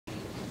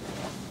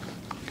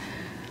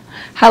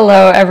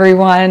Hello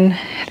everyone.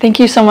 Thank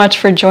you so much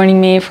for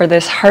joining me for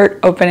this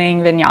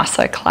heart-opening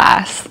Vinyasa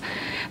class.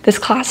 This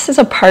class is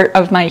a part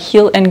of my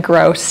Heal and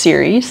Grow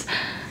series.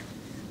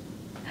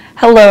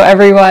 Hello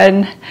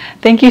everyone.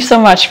 Thank you so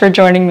much for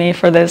joining me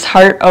for this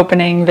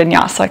heart-opening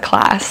Vinyasa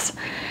class.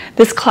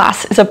 This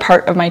class is a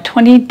part of my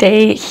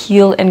 20-day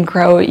Heal and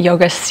Grow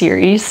yoga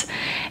series.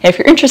 If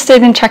you're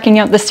interested in checking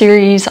out the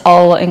series,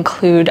 I'll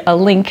include a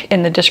link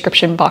in the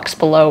description box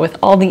below with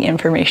all the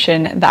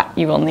information that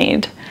you will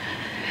need.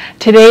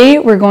 Today,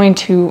 we're going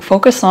to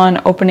focus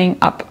on opening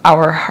up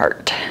our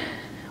heart.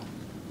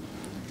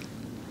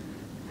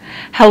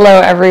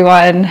 Hello,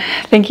 everyone.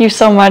 Thank you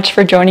so much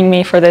for joining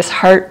me for this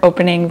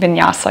heart-opening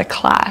Vinyasa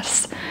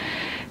class.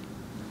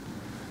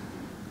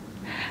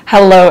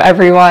 Hello,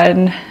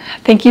 everyone.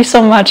 Thank you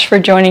so much for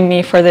joining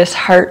me for this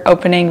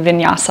heart-opening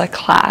Vinyasa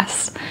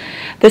class.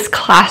 This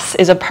class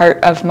is a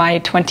part of my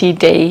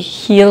 20-day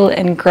Heal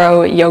and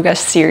Grow yoga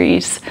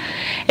series.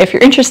 If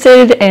you're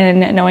interested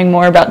in knowing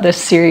more about this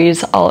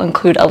series, I'll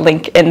include a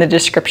link in the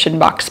description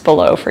box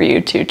below for you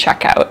to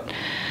check out.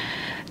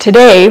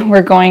 Today,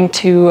 we're going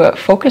to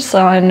focus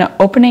on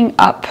opening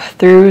up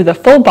through the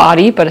full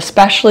body, but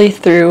especially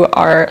through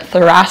our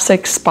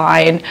thoracic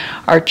spine,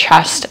 our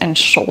chest, and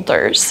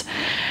shoulders.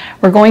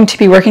 We're going to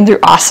be working through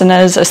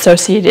asanas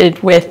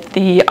associated with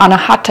the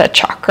Anahata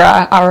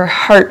chakra, our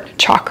heart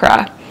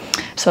chakra.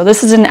 So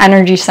this is an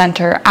energy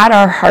center at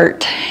our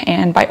heart,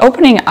 and by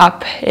opening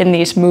up in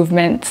these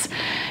movements,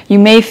 you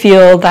may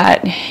feel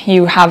that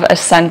you have a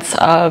sense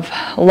of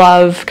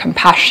love,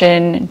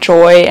 compassion,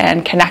 joy,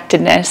 and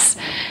connectedness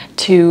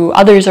to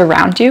others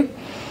around you.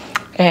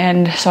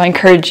 And so I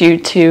encourage you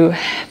to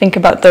think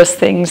about those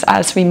things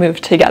as we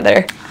move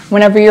together.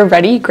 Whenever you're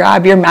ready,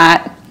 grab your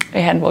mat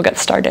and we'll get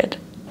started.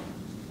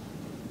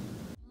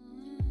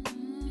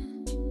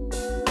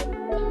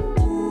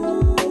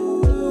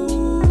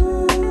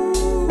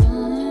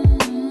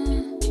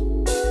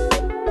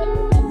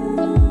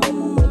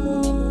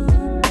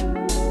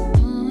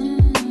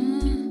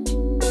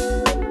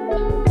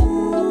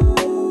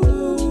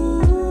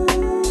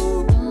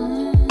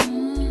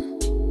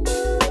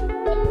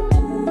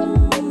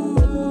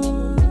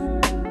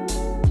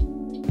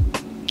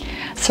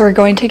 So we're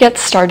going to get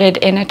started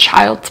in a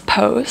child's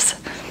pose.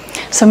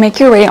 So make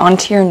your way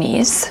onto your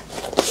knees.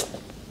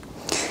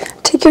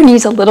 Take your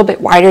knees a little bit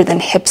wider than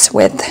hips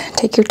width.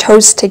 Take your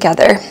toes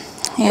together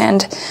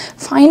and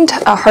find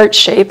a heart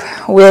shape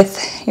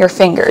with your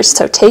fingers.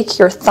 So take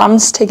your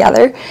thumbs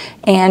together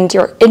and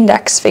your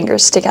index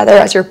fingers together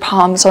as your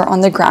palms are on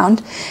the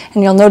ground.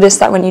 And you'll notice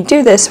that when you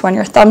do this, when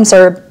your thumbs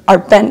are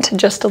bent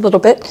just a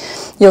little bit,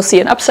 you'll see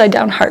an upside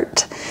down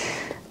heart.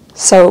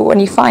 So when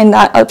you find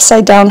that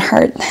upside down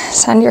heart,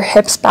 send your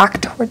hips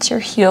back towards your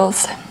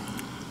heels.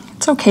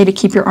 It's okay to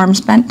keep your arms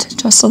bent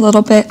just a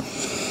little bit.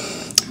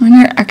 On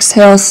your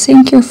exhale,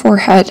 sink your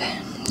forehead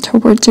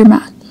towards your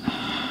mat.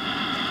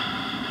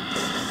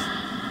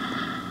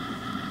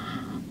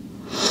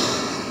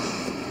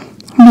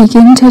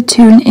 Begin to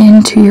tune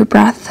into your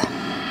breath.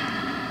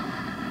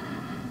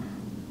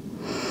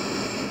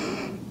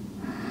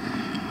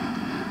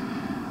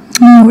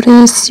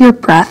 Notice your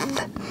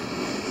breath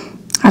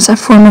as a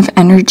form of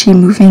energy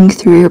moving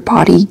through your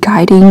body,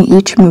 guiding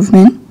each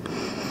movement.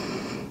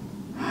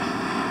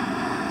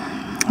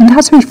 And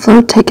as we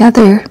flow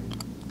together,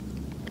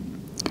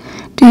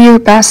 do your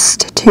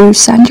best to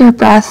send your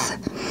breath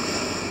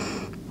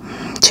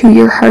to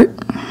your heart.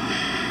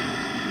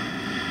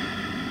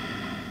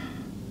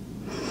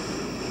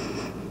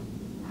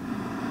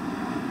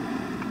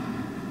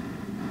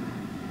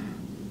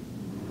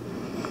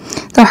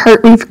 The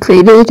heart we've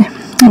created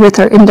with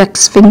our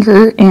index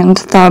finger and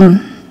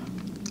thumb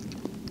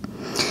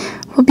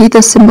will be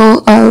the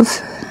symbol of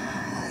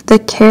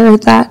the care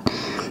that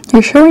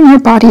you're showing your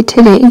body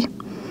today,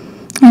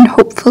 and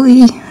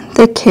hopefully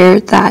the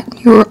care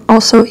that you're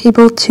also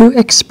able to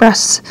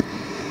express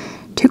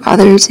to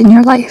others in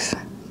your life.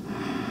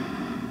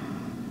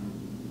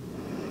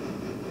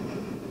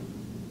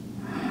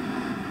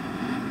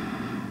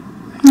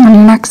 On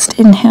your next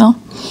inhale,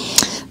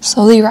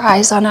 slowly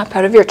rise on up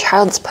out of your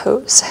child's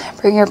pose.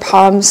 Bring your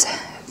palms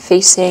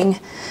facing,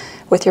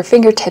 with your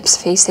fingertips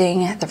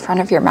facing the front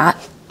of your mat.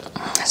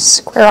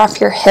 Square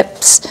off your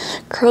hips,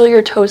 curl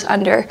your toes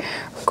under.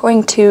 We're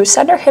going to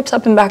send our hips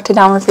up and back to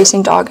downward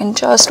facing dog and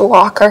just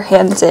walk our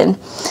hands in.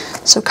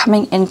 So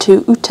coming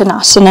into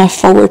Uttanasana,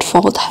 forward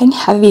fold, hang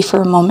heavy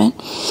for a moment.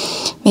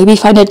 Maybe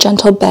find a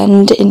gentle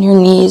bend in your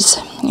knees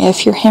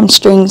if your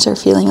hamstrings are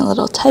feeling a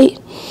little tight.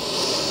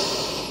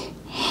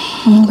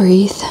 And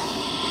breathe.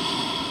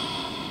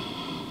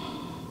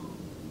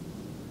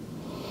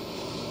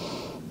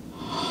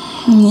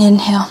 And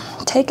inhale.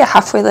 Take a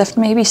halfway lift,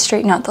 maybe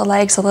straighten out the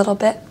legs a little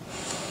bit.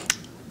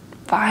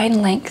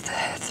 Find length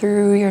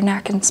through your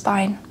neck and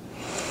spine.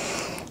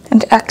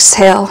 And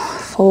exhale,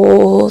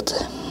 fold.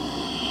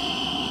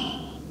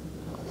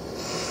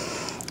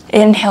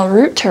 Inhale,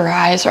 root to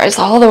rise. Rise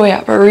all the way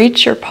up.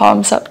 Reach your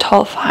palms up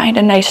tall. Find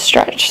a nice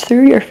stretch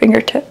through your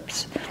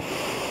fingertips.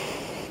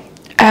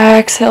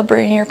 Exhale,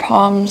 bring your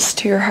palms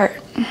to your heart.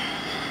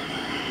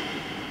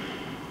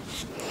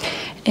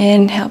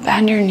 Inhale,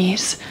 bend your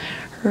knees.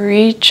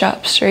 Reach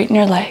up, straighten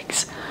your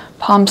legs.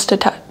 Palms to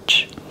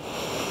touch.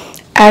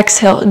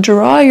 Exhale,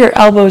 draw your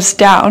elbows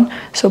down.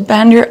 So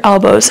bend your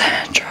elbows,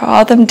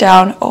 draw them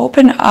down,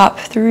 open up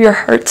through your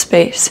heart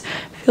space.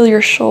 Feel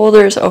your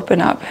shoulders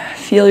open up.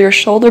 Feel your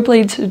shoulder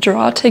blades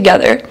draw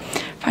together.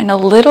 Find a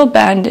little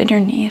bend in your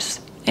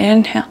knees.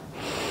 Inhale.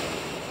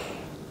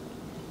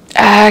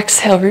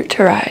 Exhale, root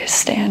to rise,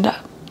 stand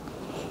up.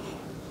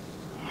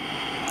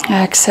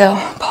 Exhale,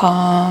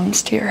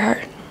 palms to your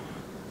heart.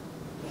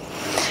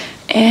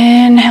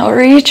 Inhale,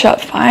 reach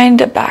up, find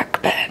a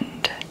back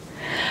bend.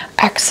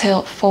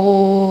 Exhale,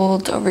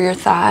 fold over your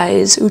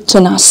thighs,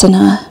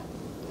 Uttanasana.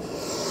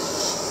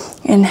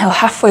 Inhale,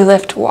 halfway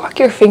lift, walk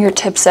your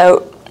fingertips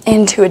out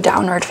into a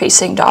downward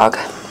facing dog.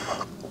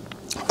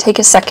 Take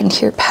a second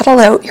here, pedal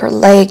out your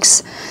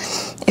legs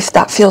if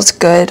that feels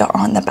good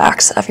on the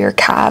backs of your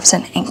calves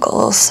and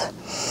ankles.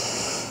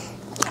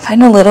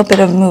 Find a little bit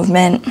of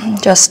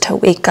movement just to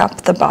wake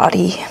up the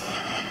body.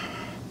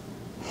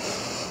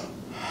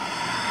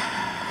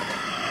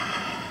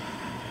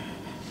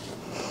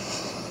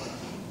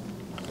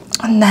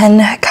 And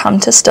then come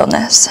to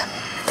stillness.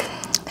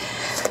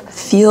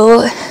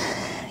 Feel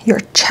your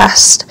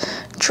chest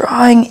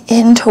drawing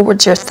in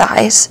towards your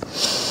thighs.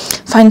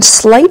 Find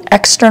slight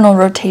external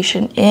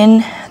rotation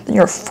in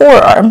your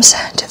forearms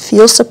to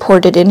feel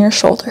supported in your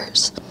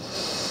shoulders.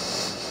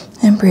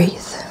 And breathe.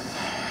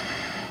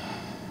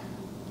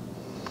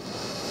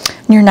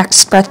 And your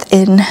next breath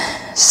in,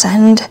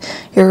 send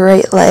your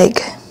right leg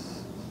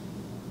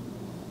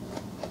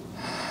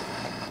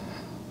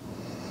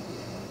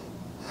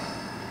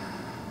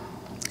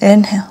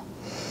inhale.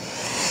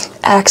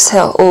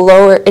 Exhale,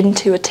 lower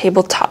into a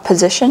tabletop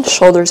position,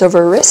 shoulders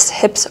over wrists,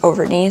 hips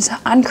over knees,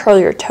 uncurl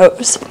your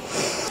toes.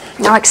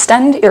 Now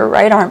extend your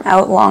right arm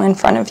out long in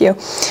front of you.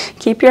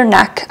 Keep your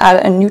neck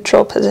at a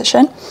neutral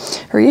position.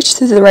 Reach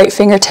through the right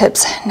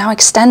fingertips. Now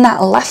extend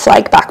that left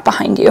leg back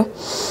behind you.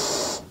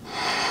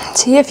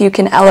 See if you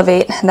can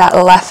elevate that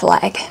left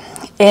leg.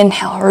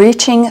 Inhale,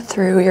 reaching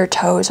through your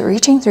toes,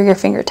 reaching through your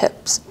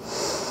fingertips.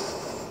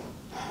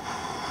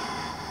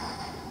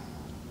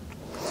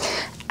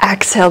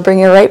 Exhale, bring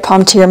your right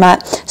palm to your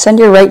mat. Send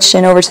your right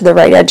shin over to the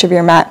right edge of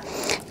your mat.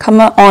 Come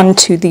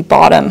onto the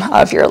bottom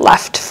of your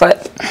left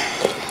foot.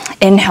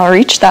 Inhale,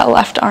 reach that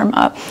left arm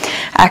up.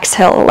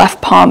 Exhale,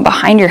 left palm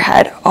behind your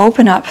head.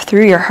 Open up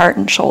through your heart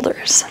and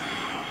shoulders.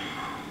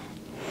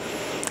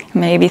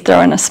 Maybe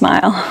throw in a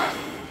smile.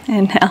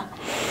 Inhale.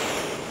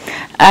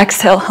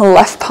 Exhale,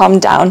 left palm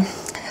down.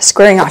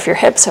 Squaring off your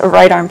hips,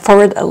 right arm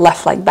forward,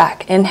 left leg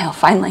back. Inhale,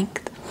 find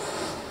length.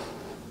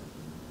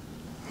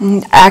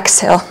 And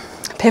exhale.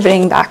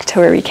 Pivoting back to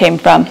where we came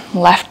from,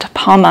 left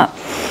palm up.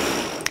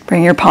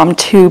 Bring your palm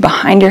two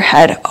behind your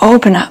head,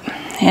 open up,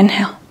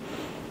 inhale.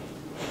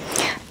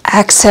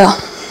 Exhale,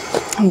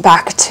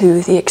 back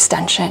to the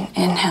extension,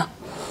 inhale.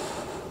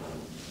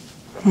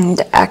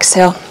 And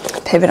exhale,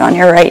 pivot on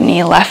your right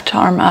knee, left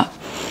arm up.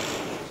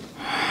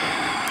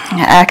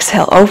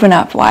 Exhale, open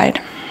up wide.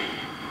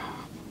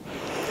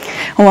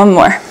 One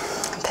more,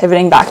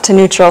 pivoting back to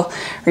neutral,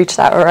 reach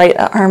that right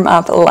arm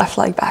up, left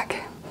leg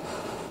back.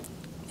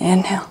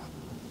 Inhale.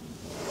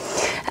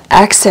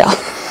 Exhale,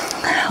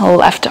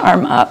 left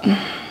arm up.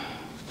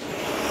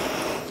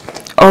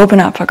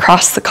 Open up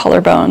across the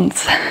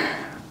collarbones.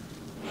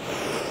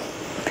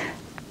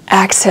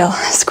 Exhale,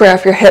 square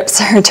off your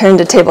hips, return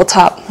to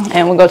tabletop,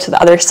 and we'll go to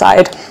the other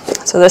side.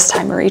 So this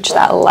time reach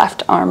that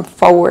left arm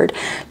forward,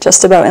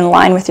 just about in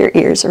line with your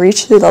ears.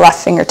 Reach through the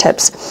left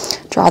fingertips.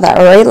 Draw that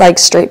right leg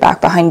straight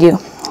back behind you.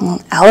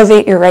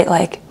 Elevate your right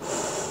leg.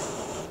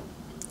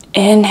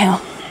 Inhale.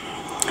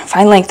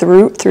 Find length,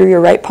 root through your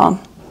right palm.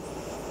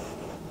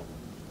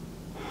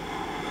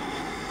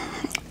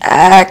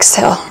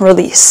 Exhale,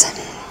 release.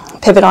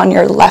 Pivot on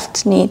your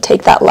left knee.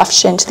 Take that left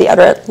shin to the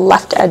other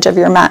left edge of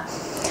your mat.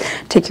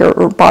 Take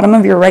your bottom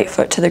of your right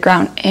foot to the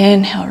ground.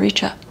 Inhale,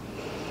 reach up.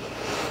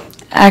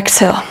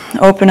 Exhale,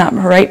 open up,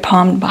 right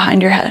palm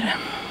behind your head.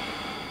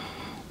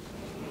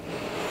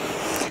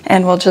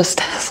 And we'll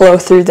just flow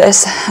through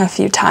this a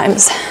few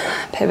times.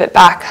 Pivot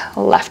back,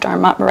 left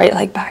arm up, right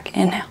leg back.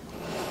 Inhale.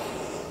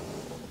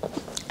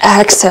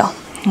 Exhale,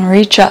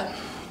 reach up,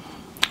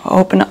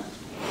 open up.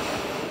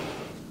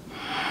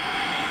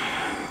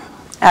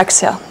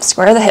 Exhale,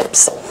 square the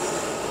hips,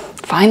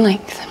 find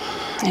length.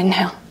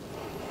 Inhale.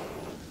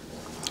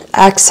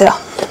 Exhale,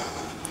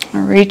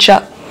 reach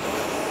up.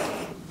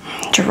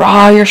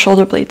 Draw your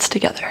shoulder blades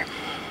together.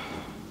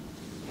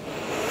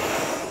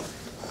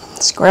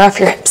 Square off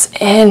your hips.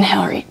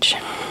 Inhale, reach.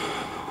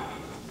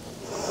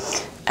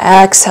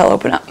 Exhale,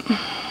 open up.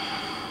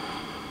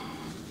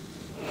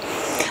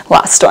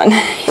 Last one.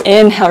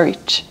 Inhale,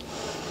 reach.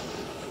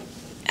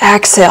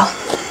 Exhale.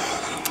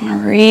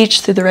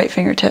 Reach through the right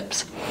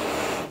fingertips.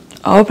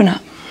 Open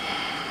up.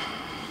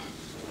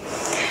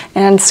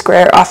 And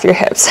square off your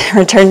hips.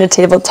 Return to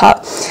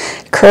tabletop.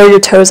 Curl your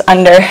toes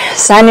under.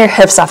 Send your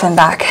hips up and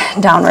back.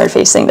 Downward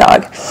facing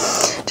dog.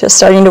 Just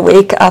starting to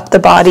wake up the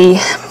body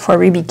before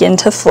we begin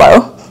to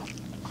flow.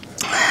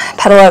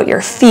 Pedal out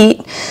your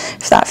feet.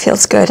 if that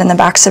feels good, in the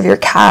backs of your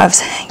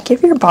calves.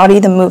 Give your body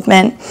the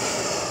movement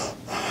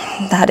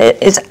that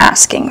it is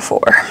asking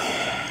for.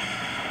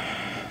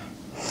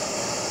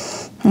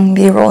 And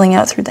be rolling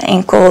out through the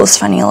ankles,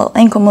 finding a little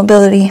ankle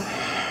mobility.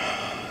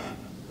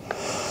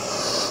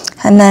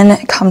 And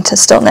then come to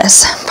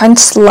stillness. Find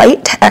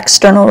slight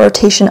external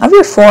rotation of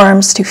your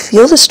forearms to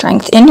feel the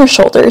strength in your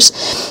shoulders.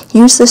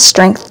 Use this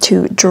strength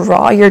to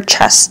draw your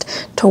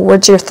chest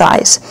towards your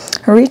thighs.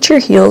 Reach your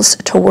heels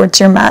towards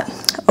your mat.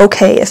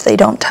 Okay, if they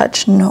don't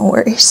touch, no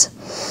worries.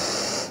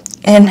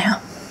 Inhale.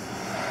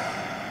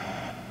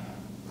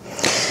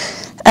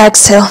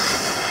 Exhale.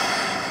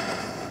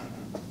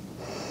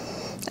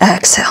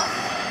 Exhale.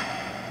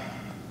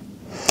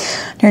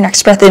 Your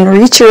next breath in,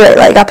 reach your right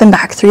leg up and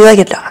back,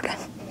 three-legged dog.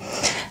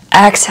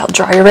 Exhale,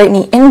 draw your right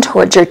knee in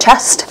towards your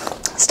chest.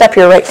 Step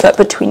your right foot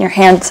between your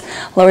hands.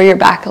 Lower your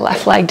back,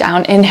 left leg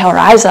down. Inhale,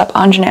 rise up,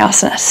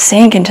 Anjaneyasana.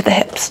 Sink into the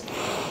hips.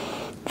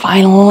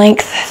 Find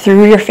length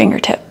through your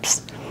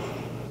fingertips.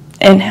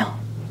 Inhale.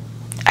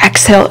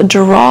 Exhale,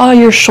 draw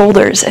your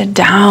shoulders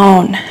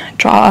down.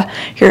 Draw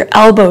your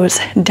elbows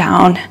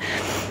down.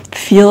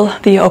 Feel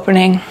the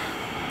opening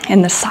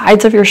in the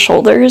sides of your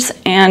shoulders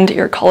and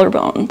your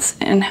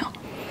collarbones. Inhale.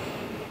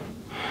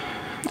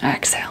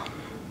 Exhale.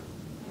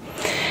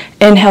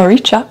 Inhale,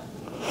 reach up.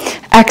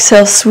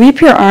 Exhale, sweep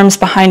your arms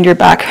behind your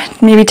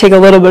back. Maybe take a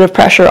little bit of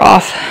pressure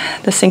off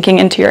the sinking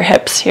into your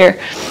hips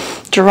here.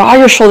 Draw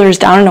your shoulders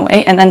down and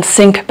away and then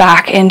sink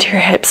back into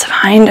your hips.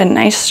 Find a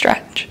nice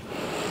stretch.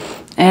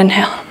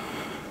 Inhale.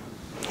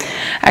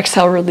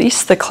 Exhale,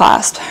 release the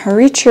clasp.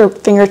 Reach your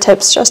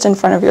fingertips just in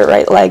front of your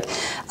right leg.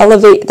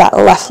 Elevate that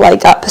left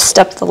leg up.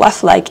 Step the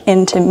left leg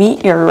in to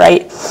meet your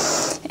right.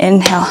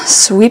 Inhale,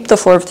 sweep the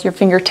floor with your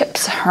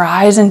fingertips.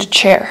 Rise into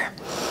chair.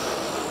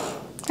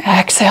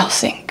 Exhale,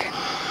 sink.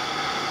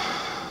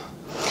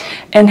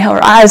 Inhale,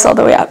 rise all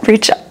the way up,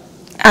 reach up.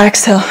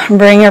 Exhale,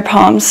 bring your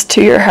palms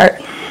to your heart.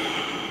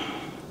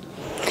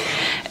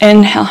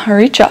 Inhale,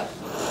 reach up.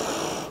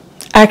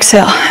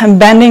 Exhale,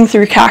 bending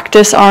through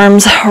cactus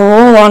arms,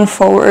 roll on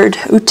forward,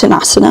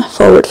 Uttanasana,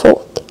 forward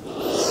fold.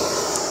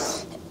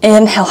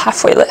 Inhale,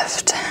 halfway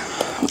lift.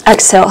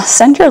 Exhale,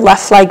 send your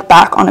left leg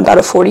back on about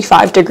a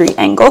 45-degree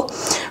angle.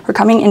 We're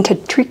coming into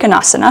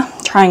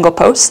Trikonasana, triangle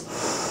pose.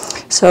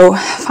 So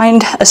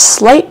find a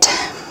slight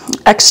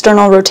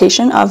external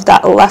rotation of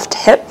that left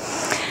hip.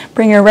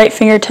 Bring your right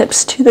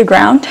fingertips to the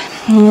ground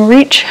and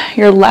reach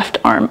your left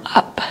arm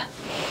up.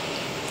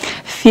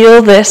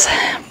 Feel this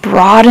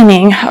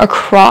broadening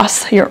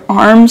across your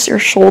arms, your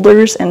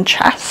shoulders, and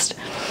chest.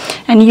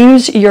 And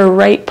use your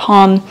right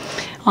palm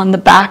on the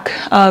back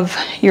of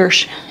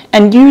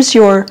and use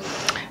your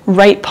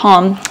right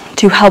palm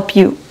to help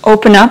you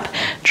open up,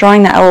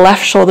 drawing that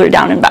left shoulder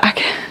down and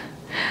back.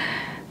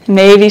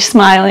 Maybe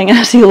smiling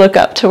as you look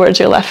up towards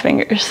your left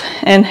fingers.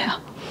 Inhale.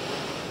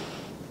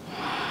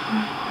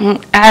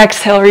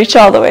 Exhale, reach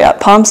all the way up,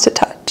 palms to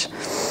touch.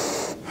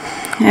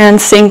 And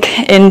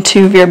sink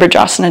into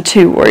Virabhadrasana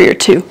 2, Warrior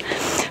 2.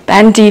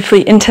 Bend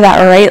deeply into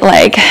that right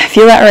leg.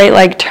 Feel that right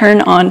leg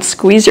turn on,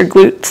 squeeze your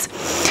glutes.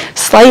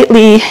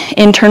 Slightly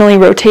internally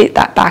rotate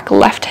that back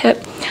left hip.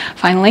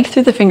 Find length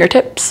through the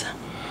fingertips.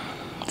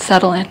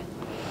 Settle in.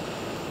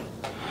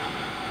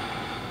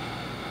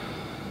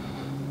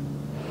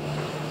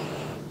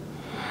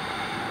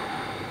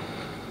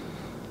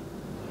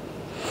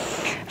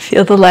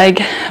 Feel the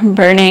leg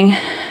burning.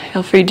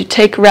 Feel free to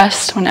take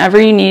rest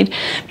whenever you need.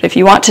 But if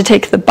you want to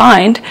take the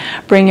bind,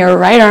 bring your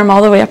right arm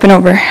all the way up and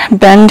over.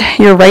 Bend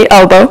your right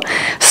elbow.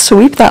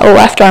 Sweep that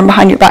left arm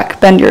behind your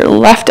back. Bend your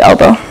left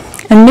elbow.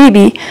 And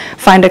maybe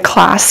find a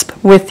clasp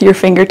with your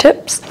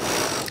fingertips.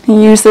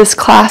 Use this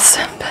clasp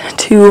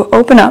to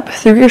open up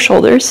through your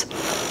shoulders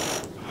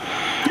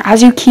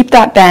as you keep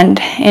that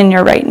bend in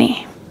your right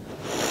knee.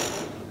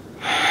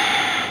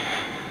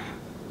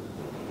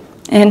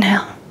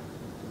 Inhale.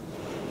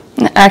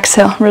 And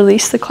exhale,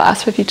 release the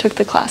clasp if you took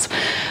the clasp.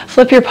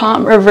 Flip your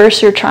palm,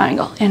 reverse your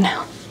triangle.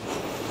 Inhale.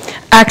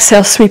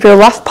 Exhale, sweep your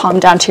left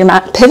palm down to your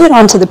mat. Pivot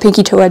onto the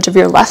pinky toe edge of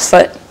your left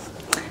foot.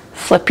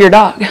 Flip your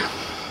dog.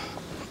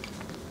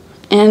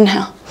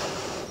 Inhale.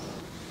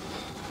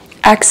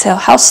 Exhale.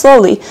 How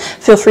slowly?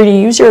 Feel free to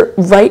use your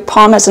right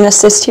palm as an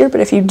assist here,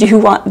 but if you do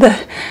want the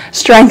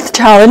strength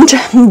challenge,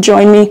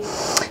 join me.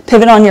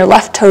 Pivot on your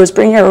left toes.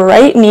 Bring your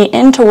right knee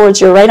in towards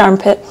your right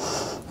armpit.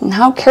 And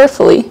how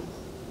carefully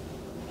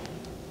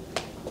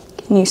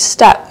can you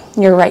step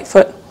your right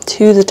foot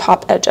to the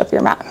top edge of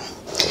your mat.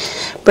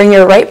 Bring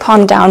your right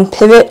palm down,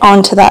 pivot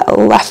onto that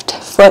left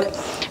foot,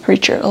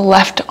 reach your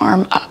left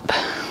arm up.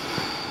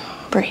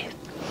 Breathe.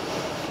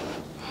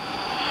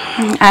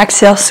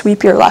 Exhale,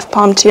 sweep your left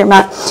palm to your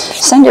mat.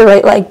 Send your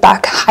right leg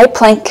back, high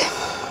plank.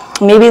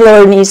 Maybe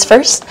lower knees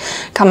first.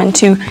 Come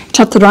into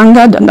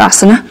Chaturanga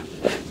Dandasana.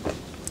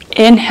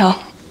 Inhale,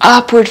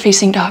 upward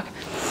facing dog.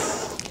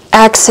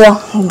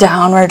 Exhale,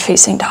 downward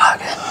facing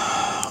dog.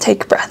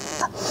 Take a breath.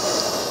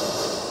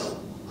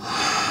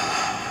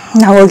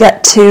 Now we'll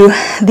get to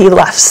the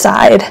left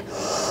side.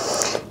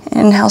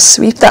 Inhale,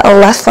 sweep that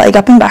left leg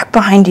up and back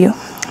behind you.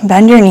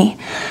 Bend your knee,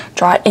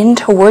 draw it in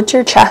towards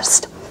your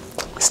chest.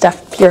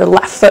 Step your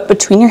left foot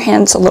between your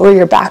hands, lower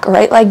your back,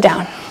 right leg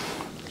down.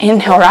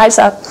 Inhale, rise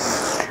up,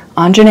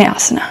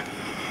 Anjaneyasana.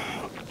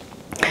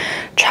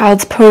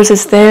 Child's pose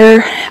is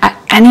there at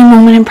any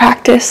moment in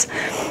practice.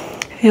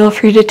 Feel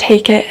free to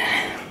take it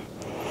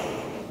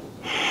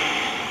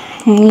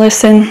and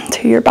listen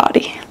to your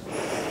body.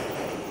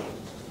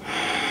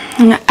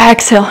 And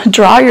exhale,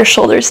 draw your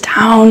shoulders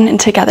down and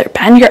together.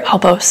 Bend your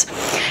elbows.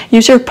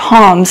 Use your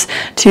palms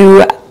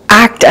to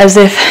act as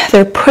if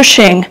they're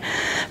pushing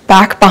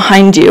back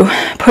behind you,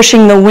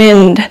 pushing the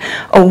wind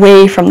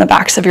away from the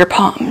backs of your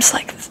palms,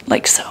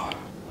 like so.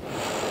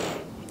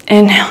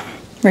 Inhale,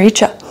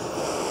 reach up.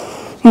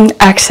 And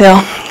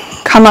exhale,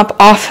 come up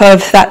off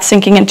of that,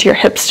 sinking into your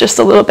hips just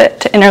a little bit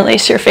to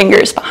interlace your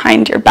fingers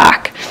behind your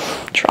back.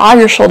 Draw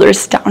your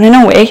shoulders down and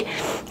away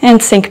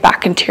and sink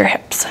back into your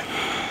hips.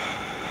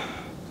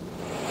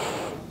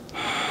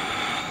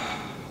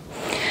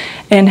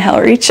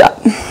 Inhale, reach up.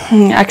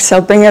 And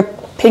exhale, bring your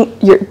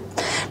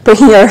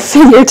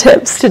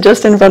fingertips to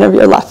just in front of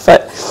your left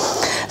foot.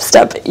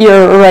 Step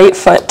your right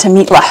foot to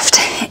meet left.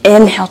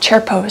 Inhale,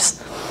 chair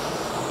pose.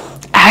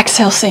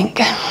 Exhale, sink.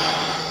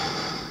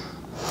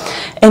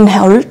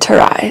 Inhale, root to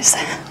rise.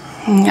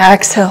 And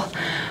exhale,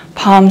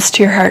 palms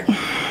to your heart.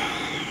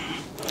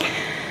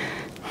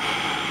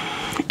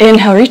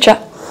 Inhale, reach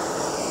up.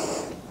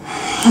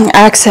 And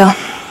exhale.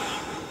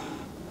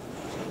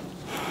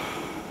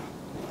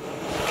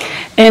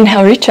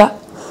 Inhale, reach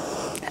up.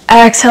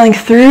 Exhaling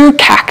through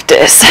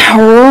cactus,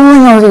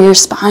 rolling over your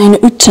spine,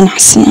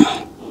 Uttanasana.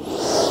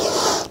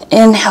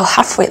 Inhale,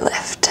 halfway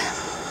lift.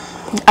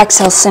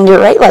 Exhale, send your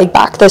right leg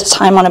back, this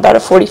time on about a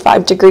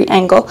 45-degree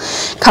angle,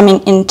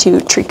 coming into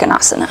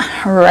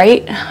Trikonasana.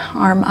 Right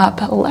arm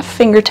up, left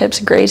fingertips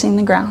grazing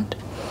the ground.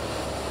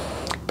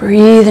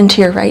 Breathe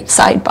into your right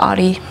side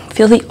body.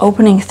 Feel the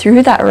opening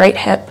through that right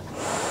hip.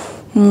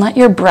 And let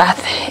your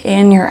breath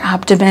in your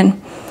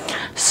abdomen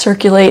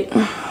circulate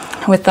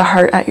with the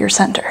heart at your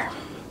center.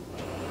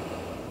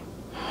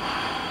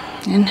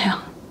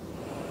 Inhale.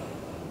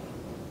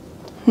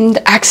 And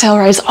exhale,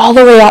 rise all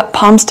the way up,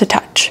 palms to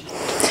touch.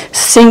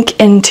 Sink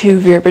into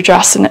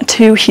Virabhadrasana,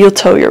 to heel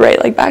toe your right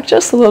leg back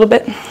just a little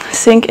bit.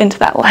 Sink into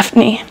that left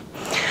knee.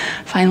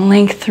 Find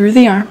length through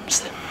the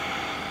arms.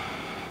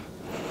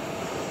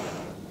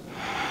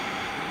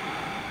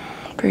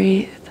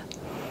 Breathe.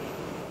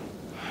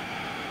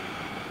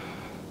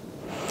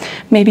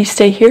 Maybe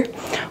stay here,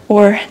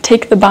 or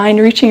take the bind,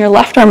 reaching your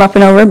left arm up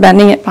and over,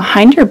 bending it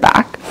behind your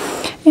back,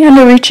 and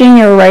reaching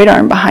your right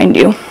arm behind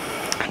you.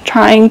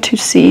 Trying to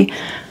see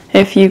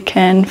if you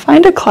can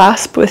find a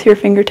clasp with your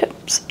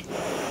fingertips.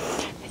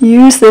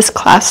 Use this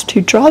clasp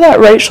to draw that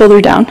right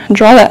shoulder down,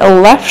 draw that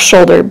left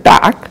shoulder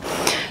back,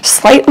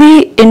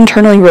 slightly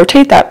internally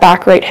rotate that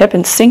back right hip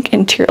and sink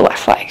into your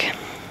left leg.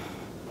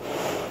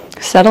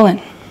 Settle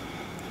in.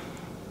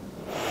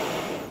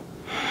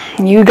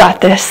 You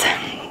got this.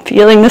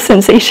 Feeling the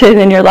sensation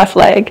in your left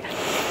leg.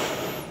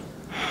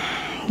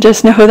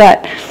 Just know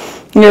that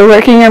you're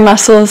working your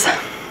muscles.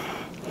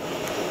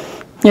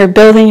 You're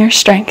building your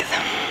strength.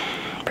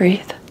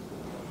 Breathe.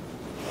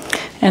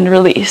 And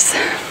release.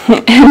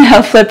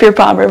 Inhale, flip your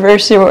palm,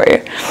 reverse your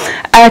warrior.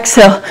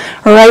 Exhale,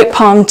 right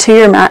palm to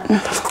your mat.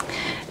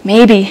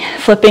 Maybe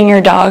flipping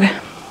your dog.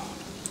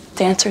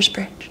 Dancer's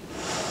bridge.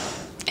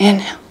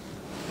 Inhale.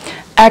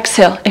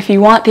 Exhale, if you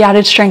want the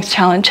added strength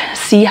challenge,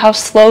 see how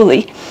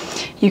slowly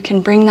you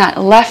can bring that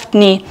left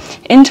knee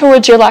in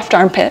towards your left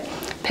armpit.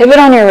 Pivot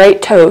on your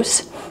right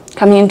toes,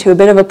 coming into a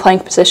bit of a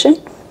plank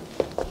position.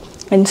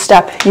 And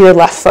step your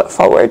left foot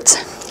forwards.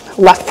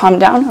 Left palm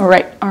down,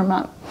 right arm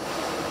up.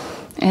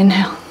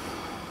 Inhale.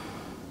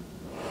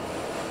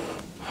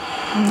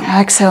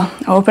 Exhale,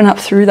 open up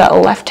through that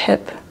left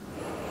hip.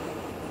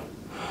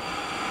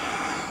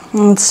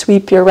 And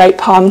sweep your right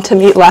palm to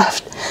meet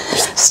left.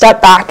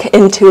 Step back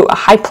into a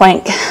high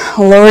plank.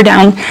 Lower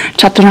down,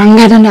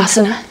 Chaturanga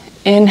Dandasana.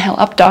 Inhale,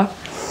 up dog.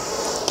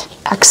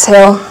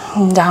 Exhale,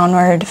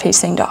 downward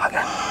facing dog.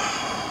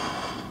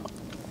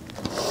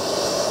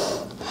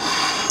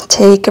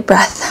 Take a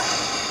breath.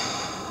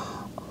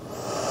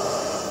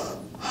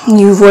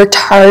 You've worked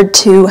hard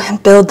to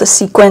build the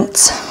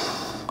sequence.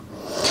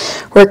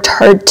 Worked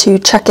hard to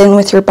check in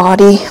with your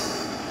body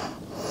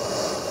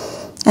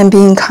and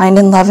being kind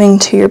and loving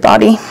to your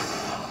body.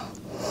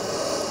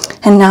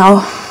 And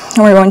now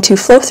we're going to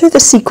flow through the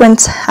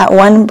sequence at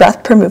one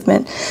breath per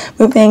movement,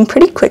 moving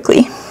pretty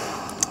quickly.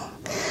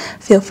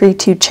 Feel free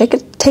to take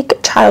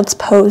a child's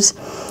pose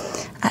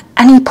at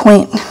any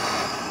point.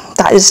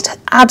 That is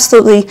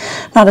absolutely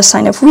not a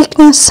sign of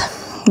weakness,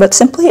 but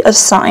simply a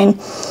sign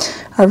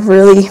of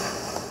really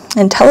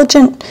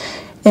intelligent,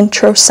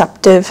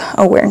 interoceptive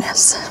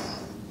awareness.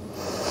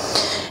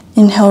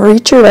 Inhale,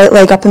 reach your right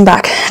leg up and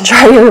back.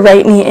 Draw your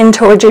right knee in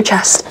towards your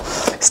chest.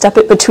 Step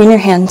it between your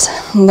hands.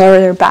 Lower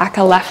your back,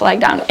 a left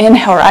leg down.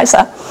 Inhale, rise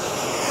up.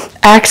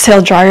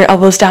 Exhale, draw your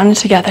elbows down and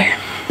together.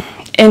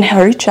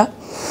 Inhale, reach up.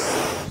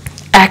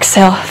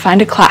 Exhale,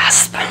 find a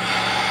clasp.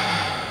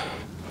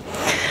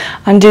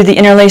 Undo the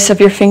interlace of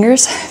your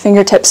fingers,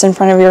 fingertips in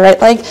front of your right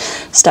leg.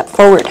 Step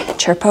forward,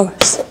 chair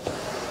pose.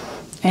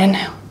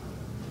 Inhale.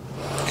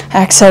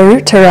 Exhale,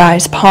 root to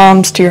rise,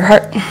 palms to your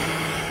heart.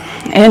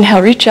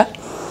 Inhale, reach up.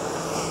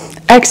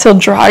 Exhale,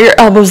 draw your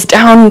elbows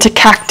down into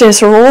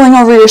cactus, rolling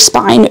over your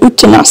spine,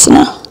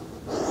 Uttanasana.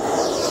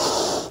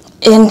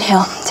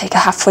 Inhale, take a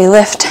halfway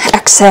lift.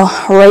 Exhale,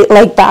 right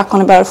leg back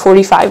on about a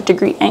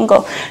 45-degree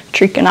angle,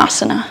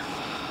 Trikonasana.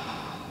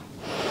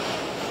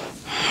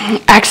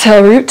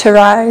 Exhale, root to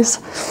rise.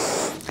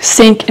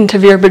 Sink into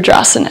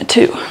Virabhadrasana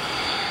 2.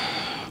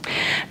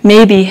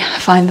 Maybe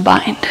find the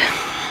bind.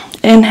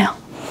 Inhale.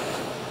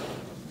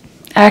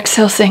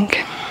 Exhale,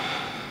 sink.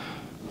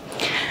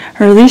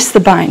 Release the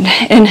bind.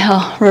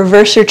 Inhale,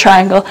 reverse your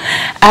triangle.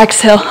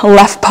 Exhale,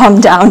 left palm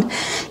down.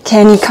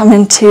 Can you come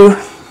into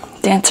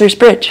Dancer's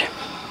Bridge?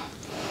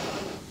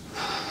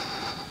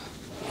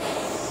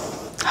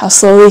 How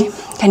slowly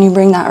can you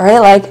bring that right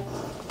leg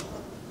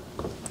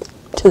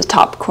to the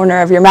top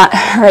corner of your mat?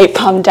 Right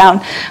palm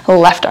down,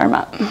 left arm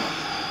up.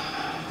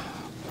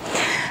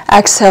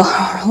 Exhale,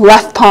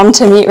 left palm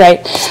to meet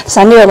right.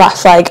 Send your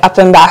left leg up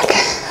and back.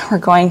 We're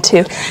going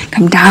to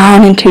come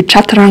down into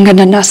Chaturanga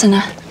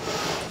Dandasana.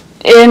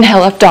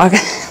 Inhale, up dog.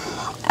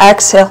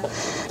 Exhale,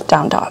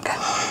 down dog.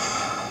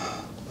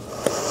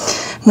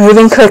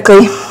 Moving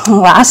quickly.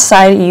 Last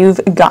side, you've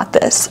got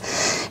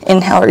this.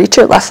 Inhale, reach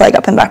your left leg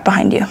up and back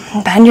behind you.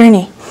 Bend your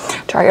knee.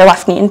 Draw your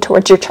left knee in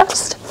towards your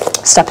chest.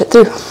 Step it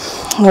through.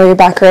 Lower your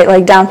back right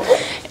leg down.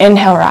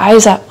 Inhale,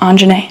 rise up,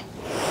 Anjane.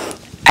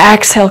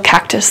 Exhale,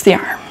 cactus the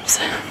arms.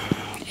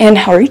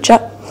 Inhale, reach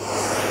up.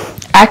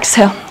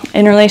 Exhale,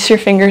 interlace your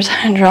fingers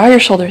and draw your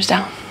shoulders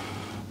down.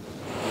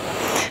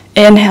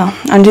 Inhale,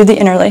 undo the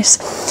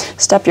interlace.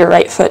 Step your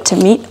right foot to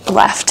meet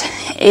left.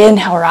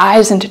 Inhale,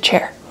 rise into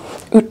chair.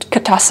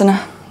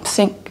 Utkatasana,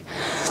 sink.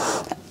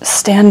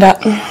 Stand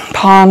up,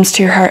 palms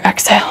to your heart,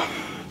 exhale.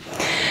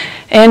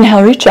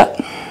 Inhale, reach up.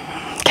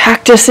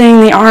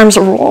 Cactusing the arms,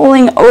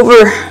 rolling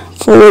over,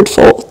 forward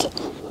fold.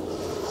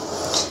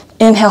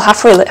 Inhale,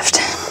 halfway lift.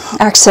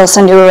 Exhale,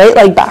 send your right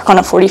leg back on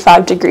a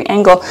 45-degree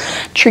angle.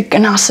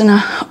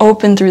 Trikonasana,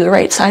 open through the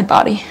right side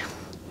body.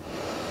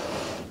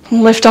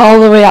 Lift all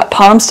the way up,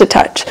 palms to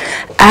touch.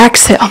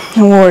 Exhale,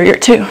 warrior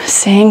 2,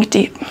 sink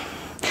deep.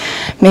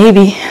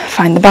 Maybe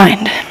find the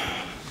bind.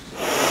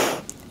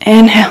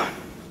 Inhale.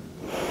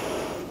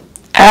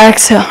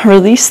 Exhale,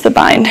 release the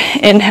bind.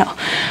 Inhale,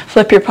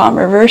 flip your palm,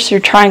 reverse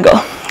your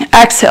triangle.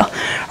 Exhale,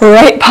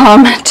 right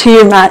palm to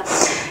your mat.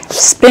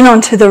 Spin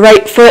onto the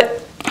right foot,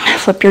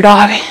 flip your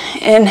dog.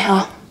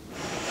 Inhale.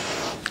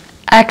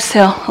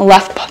 Exhale,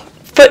 left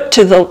foot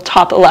to the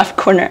top left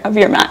corner of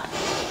your mat.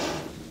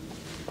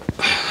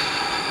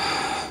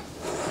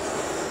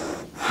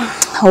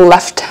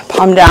 Left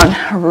palm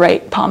down,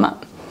 right palm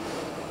up.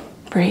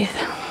 Breathe.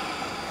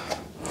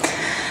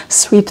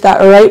 Sweep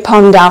that right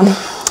palm down.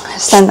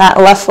 Send that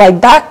left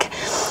leg back.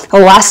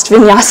 Last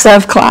vinyasa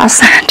of class,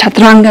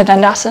 Chaturanga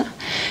Dandasana.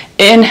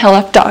 Inhale,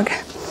 up dog.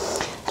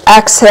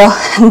 Exhale,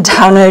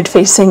 downward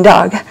facing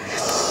dog.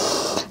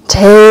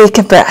 Take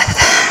a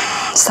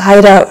breath.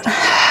 Side out.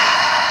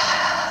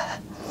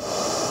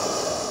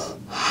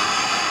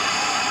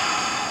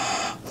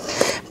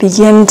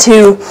 Begin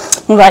to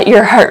let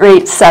your heart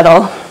rate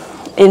settle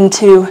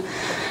into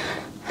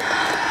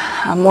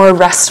a more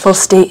restful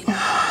state.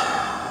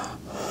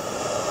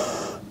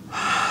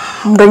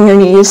 Bring your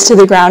knees to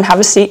the ground. Have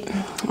a seat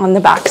on the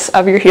backs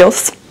of your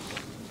heels.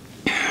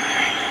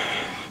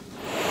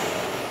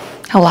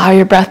 Allow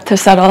your breath to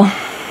settle.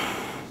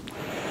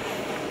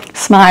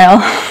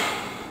 Smile.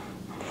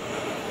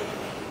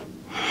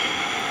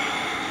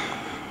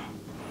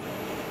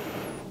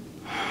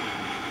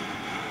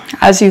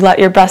 As you let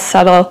your breath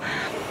settle,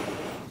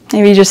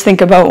 maybe just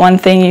think about one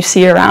thing you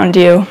see around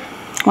you,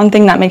 one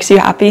thing that makes you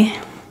happy.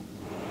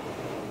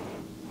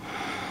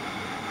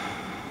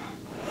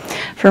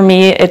 For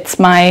me, it's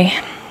my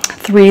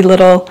 3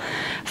 little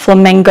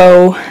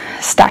flamingo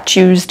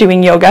statues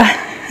doing yoga.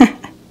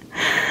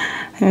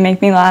 They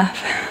make me laugh.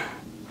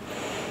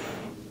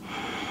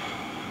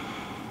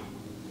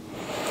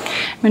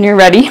 When you're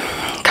ready,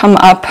 come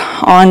up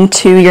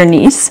onto your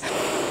knees.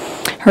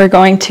 We're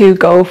going to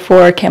go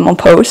for camel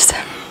pose.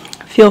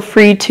 Feel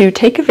free to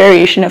take a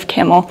variation of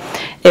camel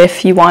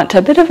if you want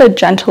a bit of a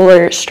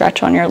gentler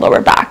stretch on your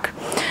lower back.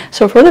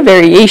 So for the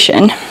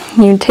variation,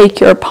 you take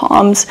your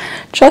palms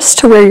just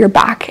to where your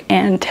back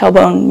and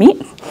tailbone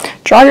meet.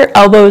 Draw your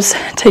elbows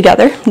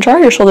together, draw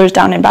your shoulders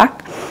down and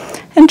back,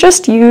 and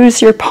just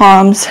use your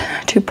palms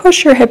to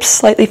push your hips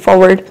slightly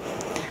forward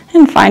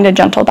and find a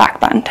gentle back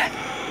bend.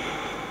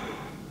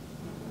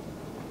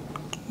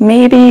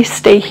 Maybe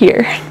stay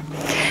here.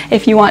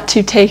 If you want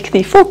to take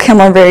the full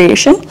camel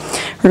variation,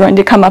 we're going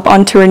to come up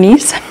onto our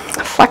knees,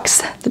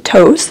 flex the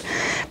toes,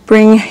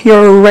 bring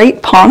your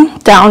right palm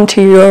down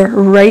to your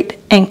right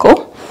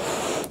ankle,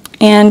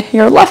 and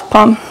your left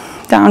palm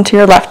down to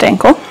your left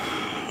ankle.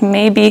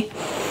 Maybe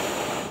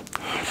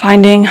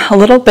finding a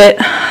little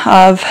bit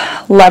of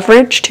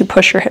leverage to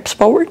push your hips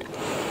forward,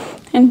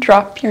 and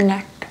drop your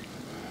neck,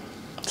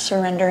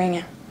 surrendering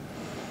in.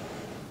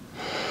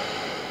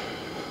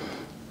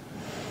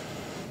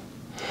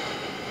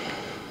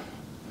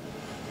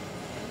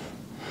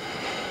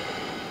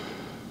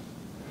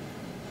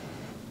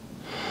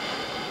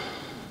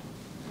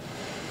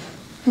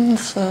 And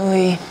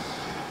slowly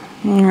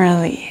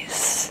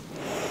release.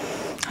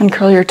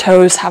 Uncurl your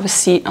toes, have a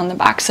seat on the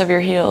backs of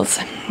your heels,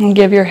 and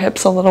give your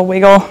hips a little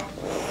wiggle.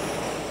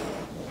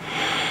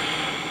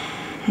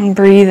 And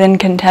breathe in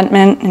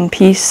contentment and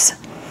peace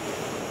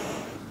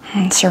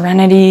and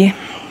serenity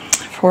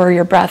for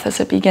your breath as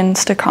it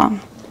begins to calm.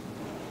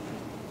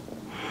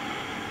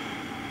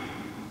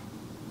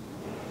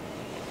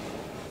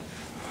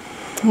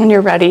 When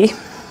you're ready,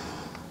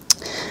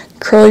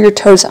 curl your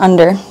toes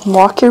under.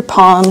 Walk your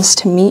palms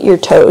to meet your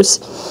toes.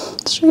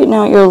 Straighten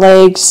out your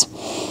legs.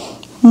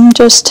 And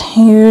just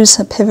use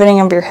the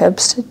pivoting of your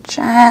hips to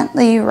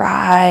gently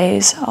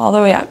rise all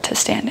the way up to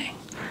standing.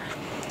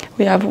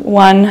 We have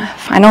one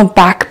final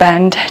back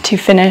bend to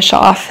finish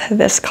off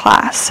this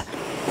class.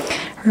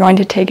 We're going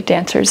to take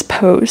dancer's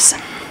pose.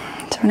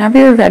 So whenever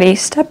you're ready,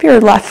 step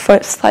your left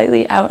foot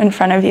slightly out in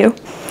front of you.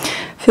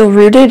 Feel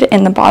rooted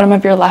in the bottom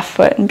of your left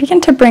foot and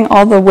begin to bring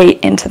all the weight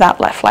into that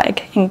left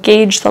leg.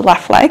 Engage the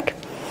left leg.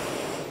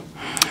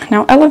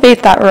 Now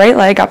elevate that right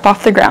leg up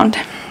off the ground.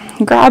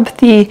 Grab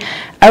the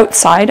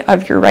outside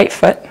of your right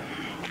foot.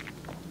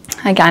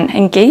 Again,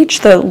 engage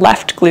the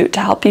left glute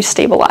to help you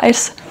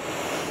stabilize.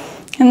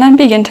 And then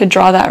begin to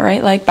draw that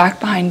right leg back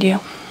behind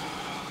you,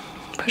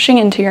 pushing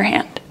into your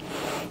hand.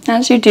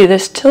 As you do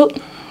this,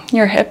 tilt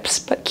your hips,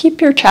 but keep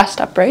your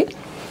chest upright.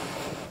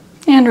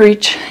 And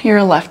reach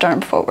your left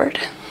arm forward.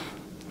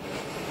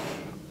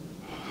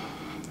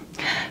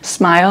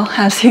 Smile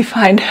as you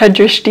find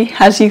Hadrishti,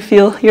 as you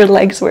feel your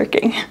legs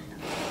working.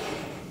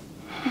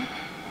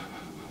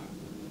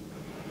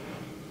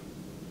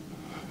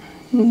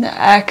 And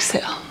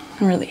exhale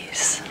and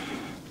release.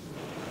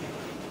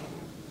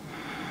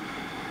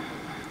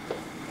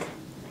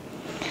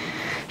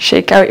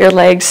 Shake out your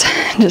legs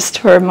just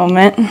for a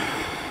moment.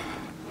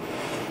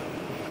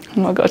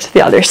 And we'll go to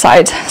the other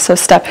side. So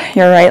step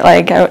your right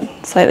leg out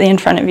slightly in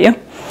front of you.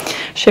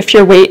 Shift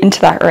your weight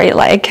into that right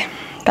leg.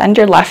 Bend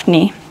your left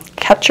knee.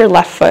 Catch your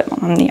left foot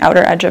on the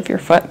outer edge of your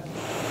foot.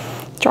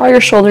 Draw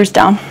your shoulders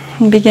down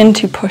and begin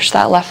to push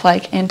that left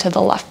leg into the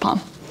left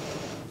palm.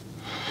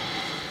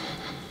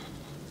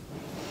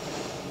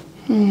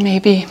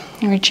 Maybe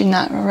reaching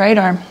that right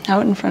arm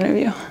out in front of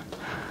you.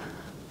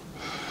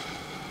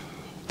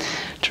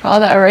 Draw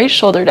that right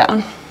shoulder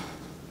down.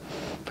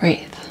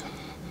 Breathe.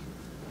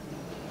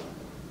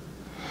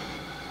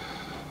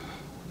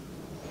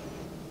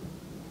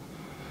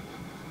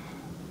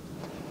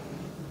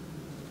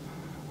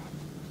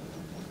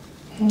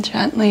 And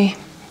gently,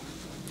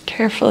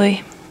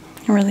 carefully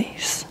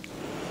release.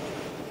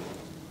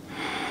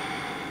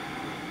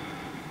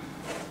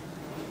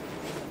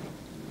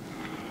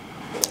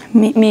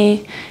 Meet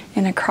me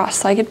in a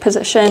cross-legged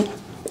position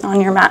on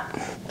your mat.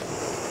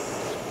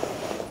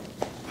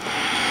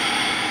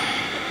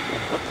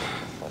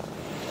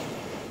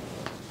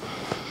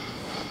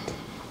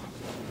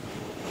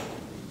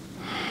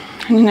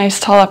 And a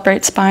nice tall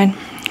upright spine.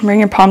 Bring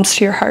your palms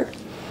to your heart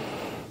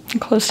and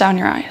close down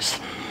your eyes.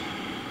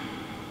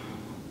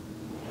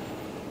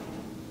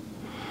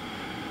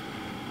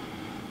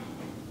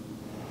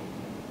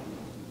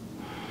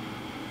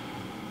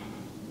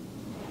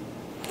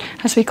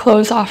 As we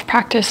close off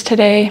practice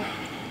today,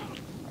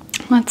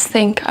 let's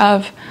think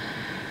of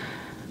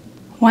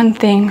one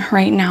thing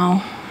right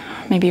now,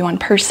 maybe one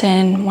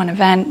person, one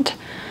event,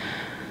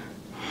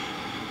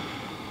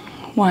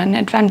 one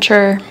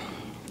adventure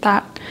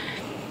that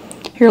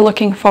you're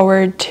looking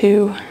forward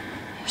to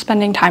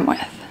spending time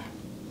with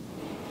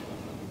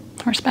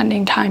or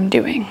spending time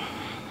doing.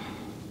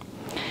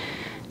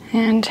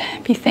 And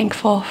be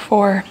thankful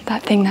for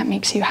that thing that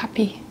makes you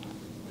happy.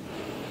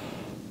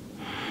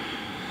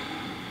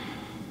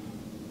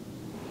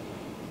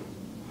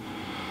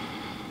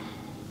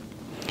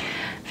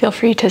 Feel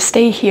free to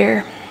stay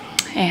here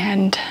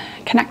and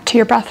connect to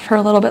your breath for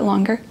a little bit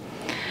longer.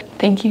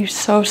 Thank you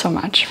so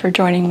much for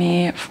joining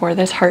me for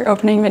this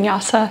heart-opening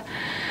vinyasa.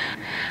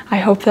 I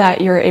hope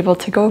that you're able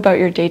to go about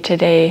your day to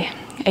day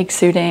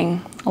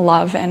exuding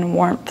love and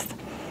warmth.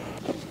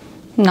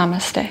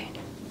 Namaste.